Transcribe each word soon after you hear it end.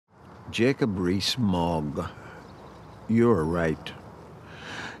Jacob Rees-Mogg, you're right.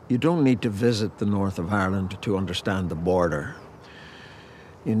 You don't need to visit the north of Ireland to understand the border.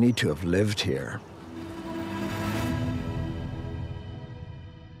 You need to have lived here.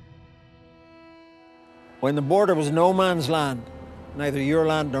 When the border was no man's land, neither your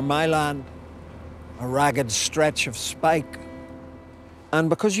land nor my land, a ragged stretch of spike. And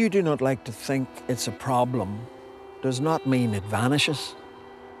because you do not like to think it's a problem, does not mean it vanishes.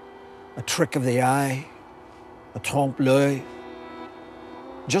 A trick of the eye, a trompe-l'oeil.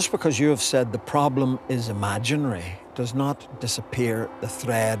 Just because you have said the problem is imaginary does not disappear the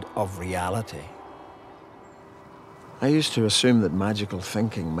thread of reality. I used to assume that magical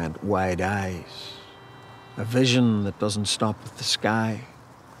thinking meant wide eyes, a vision that doesn't stop with the sky,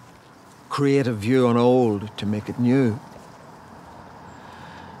 creative view on old to make it new.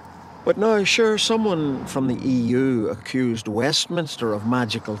 But now, sure, someone from the EU accused Westminster of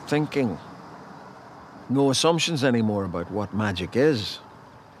magical thinking. No assumptions anymore about what magic is.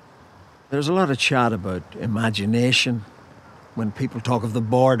 There's a lot of chat about imagination when people talk of the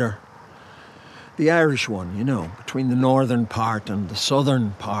border. The Irish one, you know, between the northern part and the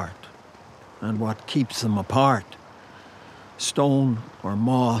southern part, and what keeps them apart. Stone or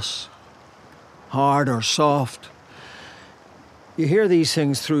moss, hard or soft. You hear these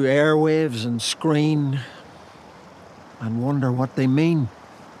things through airwaves and screen and wonder what they mean.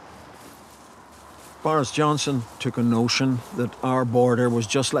 Boris Johnson took a notion that our border was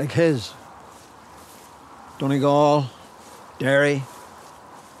just like his. Donegal, Derry,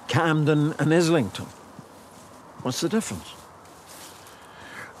 Camden and Islington. What's the difference?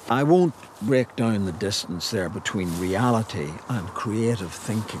 I won't break down the distance there between reality and creative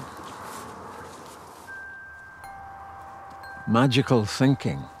thinking. Magical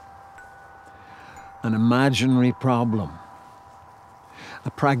thinking, an imaginary problem, a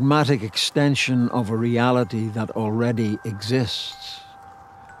pragmatic extension of a reality that already exists.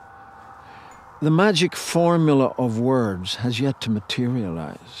 The magic formula of words has yet to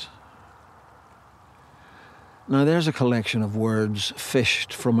materialize. Now there's a collection of words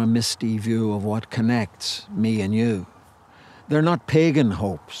fished from a misty view of what connects me and you. They're not pagan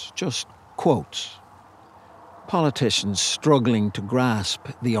hopes, just quotes. Politicians struggling to grasp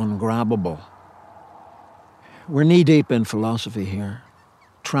the ungrabbable. We're knee-deep in philosophy here,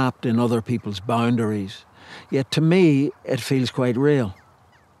 trapped in other people's boundaries, yet to me it feels quite real.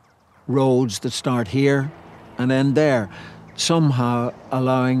 Roads that start here and end there, somehow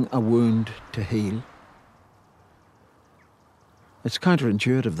allowing a wound to heal. It's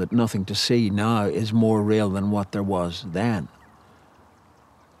counterintuitive that nothing to see now is more real than what there was then.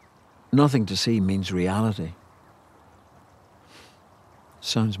 Nothing to see means reality.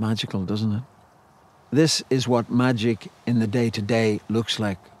 Sounds magical, doesn't it? This is what magic in the day-to-day looks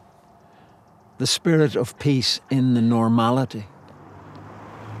like. The spirit of peace in the normality.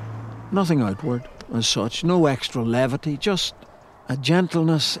 Nothing outward as such, no extra levity, just a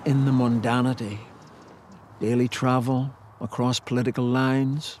gentleness in the mundanity. Daily travel across political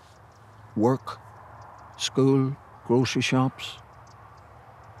lines, work, school, grocery shops,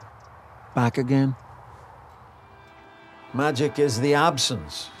 back again. Magic is the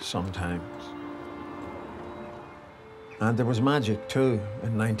absence sometimes. And there was magic too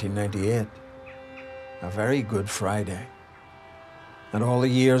in 1998. A very Good Friday. And all the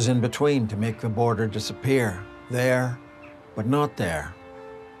years in between to make the border disappear. There, but not there.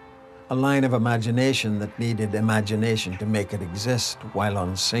 A line of imagination that needed imagination to make it exist while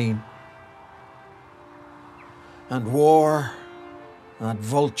unseen. And war, that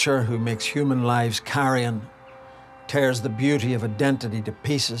vulture who makes human lives carrion, tears the beauty of identity to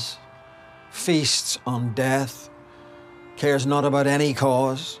pieces, feasts on death, cares not about any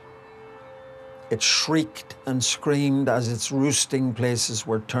cause. It shrieked and screamed as its roosting places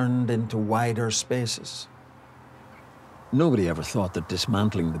were turned into wider spaces. Nobody ever thought that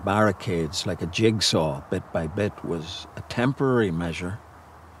dismantling the barricades like a jigsaw bit by bit was a temporary measure.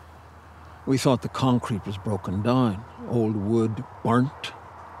 We thought the concrete was broken down, old wood burnt,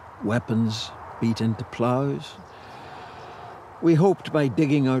 weapons beat into ploughs. We hoped by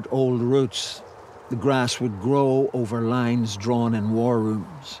digging out old roots, the grass would grow over lines drawn in war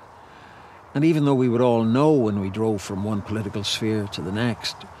rooms. And even though we would all know when we drove from one political sphere to the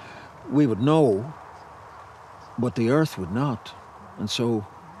next, we would know, but the earth would not. And so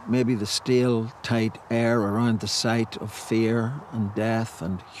maybe the steel, tight air around the site of fear and death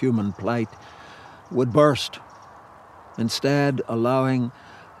and human plight would burst, instead allowing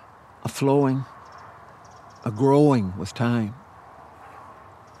a flowing, a growing with time.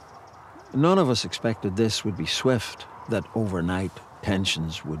 None of us expected this would be swift, that overnight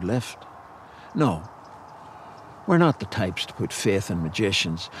tensions would lift. No, we're not the types to put faith in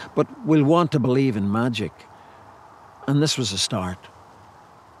magicians, but we'll want to believe in magic. And this was a start.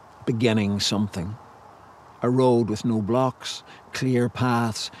 Beginning something. A road with no blocks, clear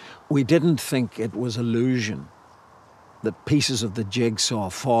paths. We didn't think it was illusion. That pieces of the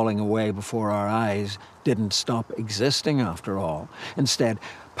jigsaw falling away before our eyes didn't stop existing after all. Instead,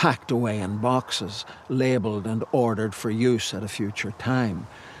 packed away in boxes, labelled and ordered for use at a future time.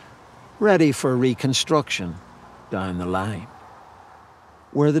 Ready for reconstruction down the line.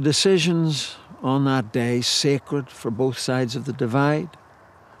 Were the decisions on that day sacred for both sides of the divide?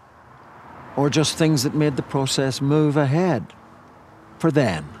 Or just things that made the process move ahead for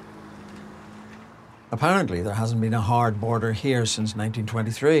then? Apparently, there hasn't been a hard border here since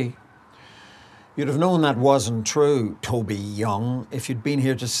 1923. You'd have known that wasn't true, Toby Young, if you'd been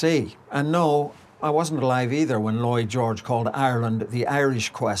here to see. And no, I wasn't alive either when Lloyd George called Ireland the Irish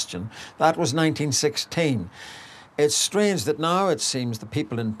question. That was 1916. It's strange that now it seems the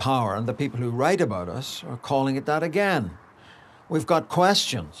people in power and the people who write about us are calling it that again. We've got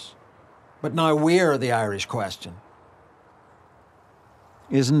questions, but now we're the Irish question.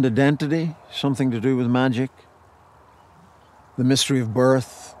 Isn't identity something to do with magic? The mystery of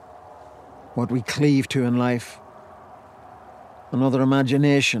birth, what we cleave to in life. Another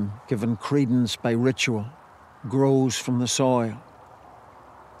imagination given credence by ritual, grows from the soil.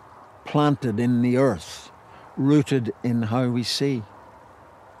 Planted in the earth, rooted in how we see.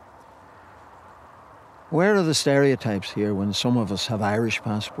 Where are the stereotypes here when some of us have Irish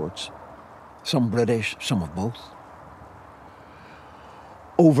passports? Some British, some of both.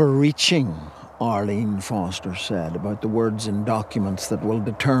 Overreaching, Arlene Foster said about the words in documents that will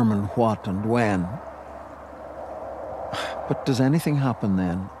determine what and when. But does anything happen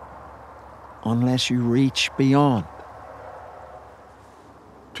then, unless you reach beyond?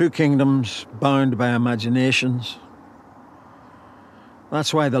 Two kingdoms bound by imaginations.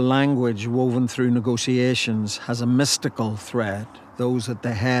 That's why the language woven through negotiations has a mystical thread those at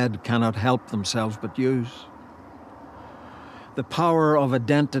the head cannot help themselves but use. The power of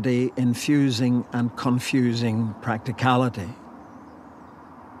identity infusing and confusing practicality.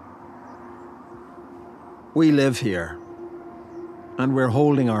 We live here, and we're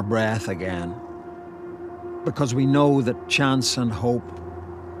holding our breath again, because we know that chance and hope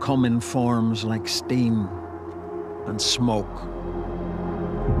come in forms like steam and smoke.